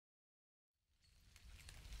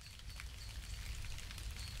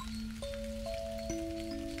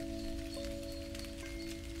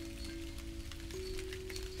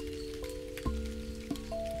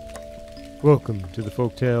Welcome to the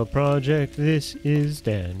Folktale Project. This is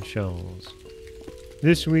Dan Scholes.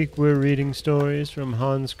 This week we're reading stories from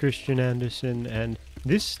Hans Christian Andersen, and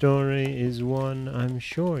this story is one I'm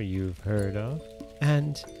sure you've heard of.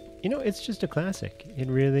 And, it's just a classic. It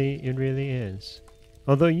really is.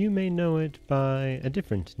 Although you may know it by a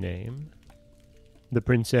different name. The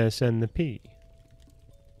Princess and the Pea.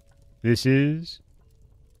 This is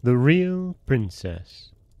The Real Princess.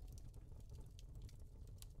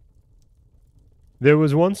 There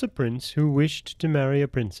was once a prince who wished to marry a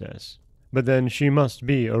princess, but then she must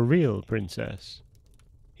be a real princess.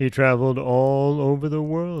 He traveled all over the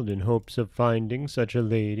world in hopes of finding such a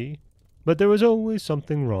lady, but there was always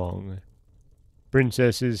something wrong.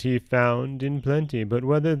 Princesses he found in plenty, but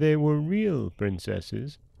whether they were real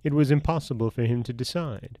princesses, it was impossible for him to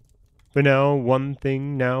decide. For now one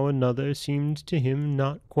thing, now another, seemed to him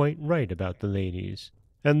not quite right about the ladies.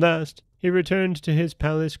 At last he returned to his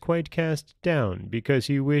palace quite cast down, because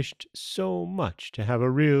he wished so much to have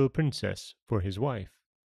a real princess for his wife.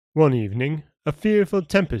 One evening a fearful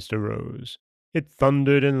tempest arose. It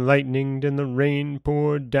thundered and lightened, and the rain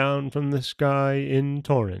poured down from the sky in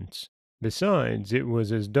torrents. Besides, it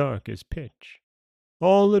was as dark as pitch.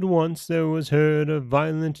 All at once there was heard a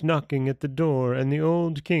violent knocking at the door, and the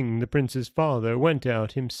old king, the prince's father, went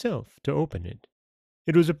out himself to open it.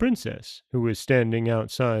 It was a princess who was standing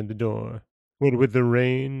outside the door. What with the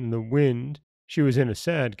rain and the wind, she was in a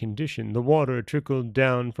sad condition. The water trickled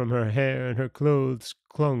down from her hair, and her clothes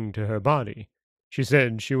clung to her body. She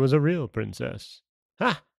said she was a real princess.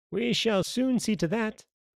 "Ha! We shall soon see to that,"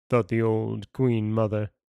 thought the old queen-mother.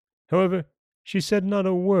 However, she said not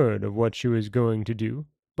a word of what she was going to do,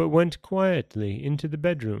 but went quietly into the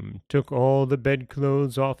bedroom, took all the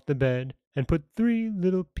bedclothes off the bed, and put 3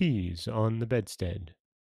 little peas on the bedstead.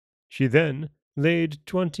 She then laid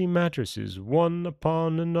 20 mattresses, one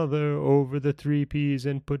upon another, over the 3 peas,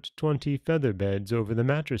 and put 20 feather beds over the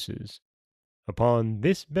mattresses. Upon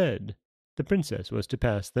this bed the princess was to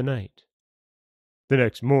pass the night. The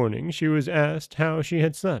next morning she was asked how she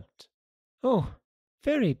had slept. "Oh,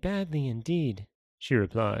 very badly indeed," she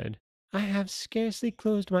replied. "I have scarcely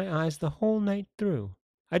closed my eyes the whole night through.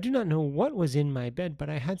 I do not know what was in my bed, but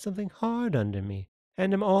I had something hard under me,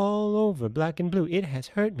 and am all over black and blue. It has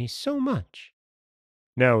hurt me so much."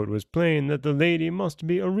 Now it was plain that the lady must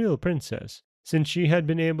be a real princess, since she had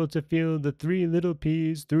been able to feel the 3 little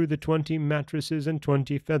peas through the 20 mattresses and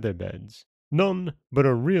 20 feather beds. None but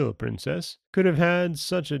a real princess could have had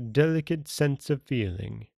such a delicate sense of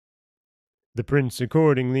feeling. The prince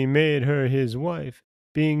accordingly made her his wife,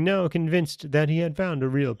 being now convinced that he had found a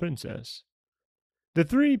real princess. The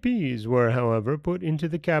 3 peas were, however, put into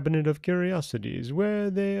the cabinet of curiosities, where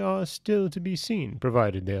they are still to be seen,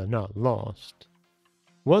 provided they are not lost.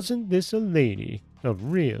 Wasn't this a lady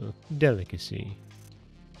of real delicacy?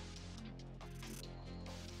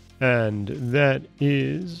 And that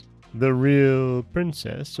is The Real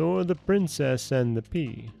Princess, or The Princess and the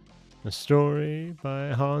Pea, a story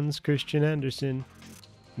by Hans Christian Andersen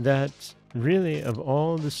that really, of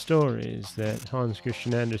all the stories that Hans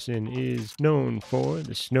Christian Andersen is known for,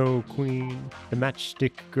 the Snow Queen, the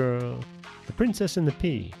Matchstick Girl, The Princess and the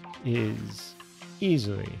Pea is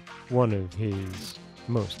easily one of his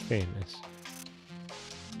most famous.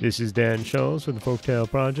 This is Dan Scholes for the Folktale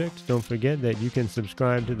Project. Don't forget that you can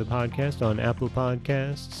subscribe to the podcast on Apple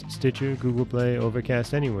Podcasts, Stitcher, Google Play,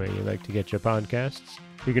 Overcast, anywhere you like to get your podcasts.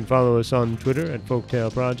 You can follow us on Twitter at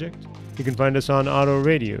Folktale Project. You can find us on Auto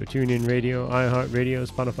Radio, TuneIn Radio, iHeartRadio,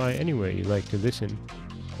 Spotify, anywhere you like to listen.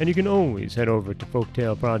 And you can always head over to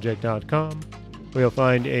folktaleproject.com, where you'll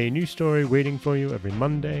find a new story waiting for you every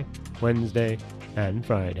Monday, Wednesday, and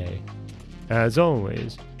Friday. As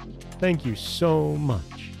always, thank you so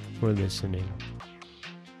much for listening.